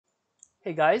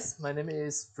Hey guys, my name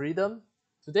is Freedom.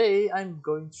 Today I'm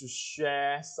going to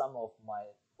share some of my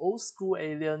old school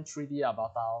alien 3D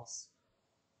avatars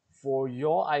for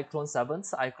your iClone 7,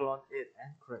 iClone 8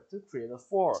 and Character Creator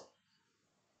 4.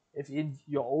 If in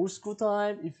your old school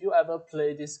time, if you ever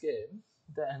play this game,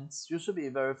 then you should be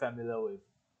very familiar with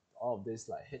all of this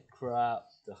like head crab,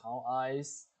 the hound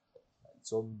eyes,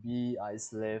 zombie, ice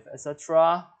slave,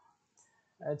 etc.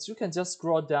 And you can just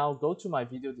scroll down, go to my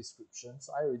video description.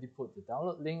 So I already put the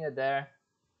download link there.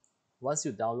 Once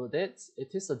you download it,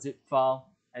 it is a zip file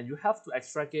and you have to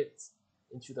extract it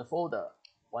into the folder.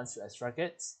 Once you extract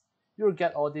it, you'll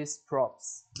get all these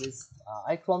props, these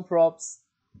iClone props,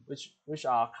 which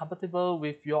are compatible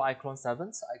with your iClone 7,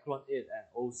 iClone 8, and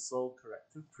also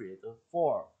Character Creator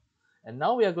 4. And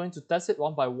now we are going to test it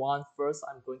one by one. First,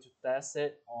 I'm going to test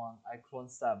it on iClone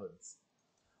 7.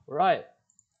 Alright,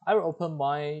 I will open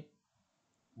my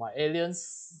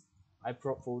aliens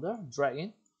iProp folder, drag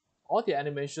in. All the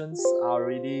animations are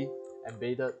already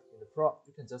embedded in the prop.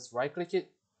 You can just right click it,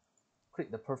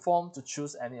 click the perform to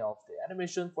choose any of the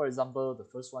animation. For example, the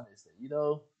first one is the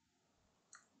idle.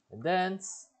 And then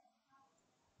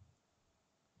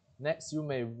next you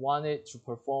may want it to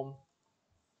perform.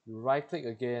 You right click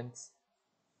again.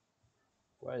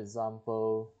 For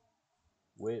example,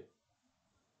 whip.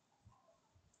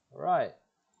 Alright.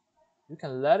 You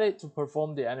can let it to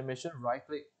perform the animation, right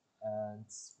click and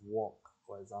walk,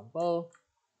 for example.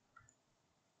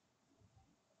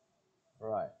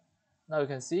 Alright. Now you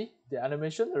can see the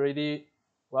animation already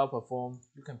well performed.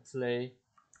 You can play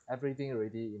everything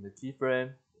already in the keyframe,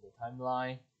 in the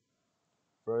timeline.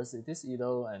 First it is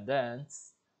idle and then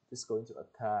it's going to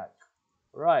attack.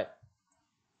 Right,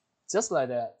 just like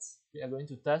that. We are going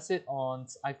to test it on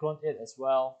iClone 8 as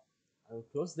well. I will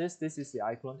close this. This is the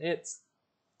iClone 8.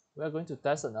 We are going to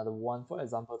test another one. For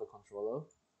example, the controller.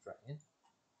 Drag in.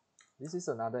 This is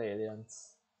another alien.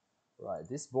 Right,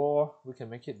 this ball we can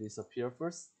make it disappear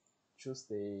first. Choose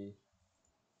the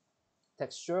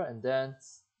texture and then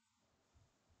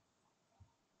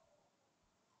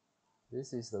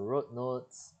this is the road node.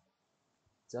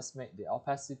 Just make the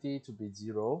opacity to be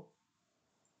 0.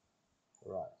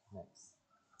 Right, next.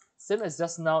 Same as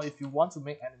just now, if you want to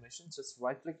make animation, just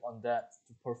right click on that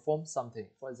to perform something.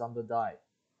 For example, die.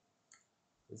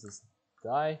 This is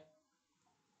die.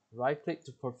 Right click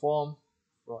to perform,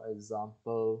 for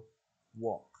example,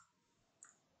 walk.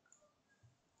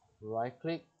 Right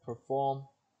click, perform,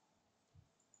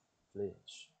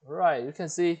 flinch. Alright, you can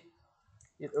see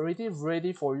it already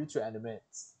ready for you to animate.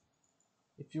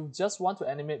 If you just want to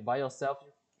animate by yourself,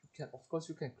 you can, of course,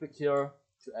 you can click here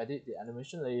to edit the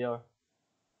animation layer.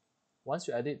 Once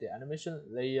you edit the animation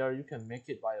layer, you can make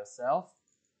it by yourself.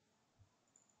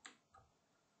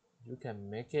 You can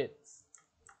make it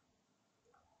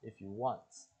if you want.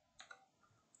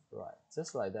 Right,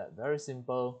 just like that, very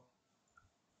simple.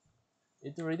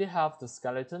 It already have the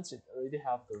skeletons, it already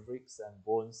have the ribs and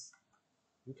bones.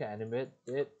 You can animate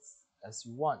it as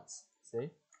you want,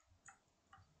 see?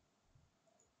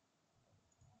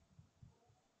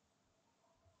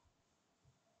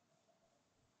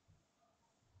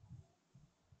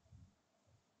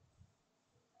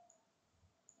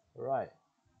 Right,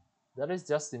 that is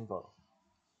just simple.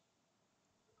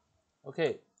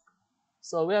 Okay,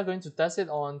 so we are going to test it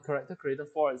on Character Creator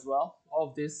 4 as well. All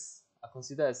of these are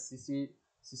considered as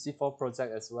CC4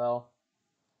 project as well.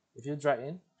 If you drag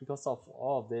in, because of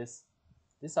all of this,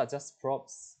 these are just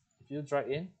props. If you drag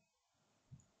in,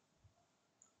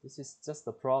 this is just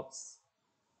the props.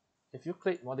 If you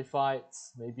click modify it,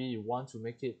 maybe you want to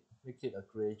make it a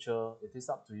creature, it is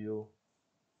up to you.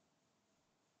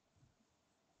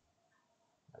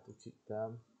 I have to keep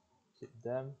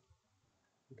them.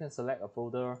 You can select a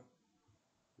folder.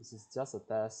 This is just a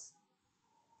test.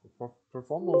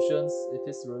 Perform motions, it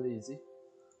is really easy.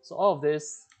 So all of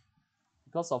this,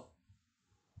 because of,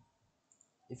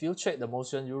 if you check the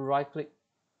motion, you right click,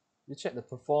 you check the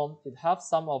perform, it has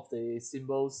some of the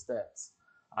symbols that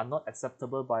are not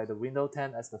acceptable by the Windows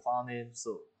 10 as the file name,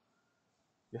 so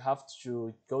you have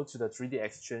to go to the 3D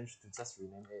Exchange to just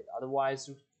rename it. Otherwise,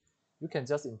 you can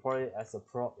just import it as a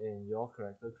prop in your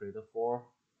Character Creator 4.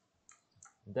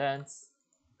 Then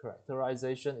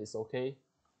characterization is okay.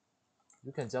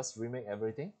 You can just remake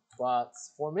everything. But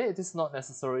for me, it is not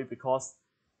necessary because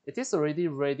it is already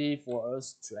ready for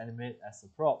us to animate as a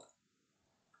prop.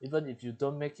 Even if you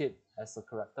don't make it as a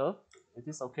character, it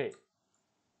is okay.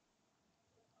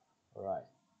 Alright.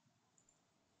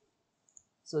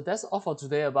 So that's all for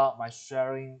today about my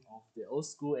sharing of the old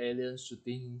school alien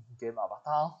shooting game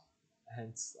avatar.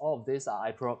 And all of these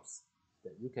are iProps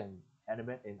that you can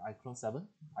animate in iClone 7,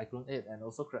 iClone 8, and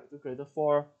also Character Creator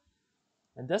 4.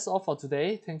 And that's all for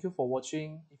today. Thank you for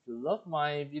watching. If you love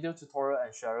my video tutorial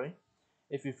and sharing,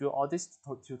 if you feel all this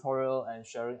tutorial and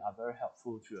sharing are very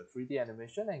helpful to your 3D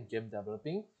animation and game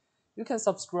developing, you can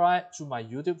subscribe to my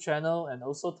YouTube channel and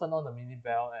also turn on the mini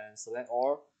bell and select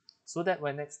all so that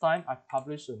when next time I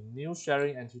publish a new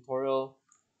sharing and tutorial,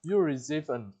 you receive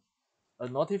a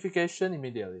notification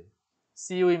immediately.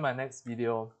 See you in my next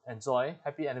video. Enjoy,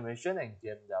 happy animation and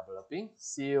game developing.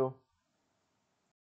 See you.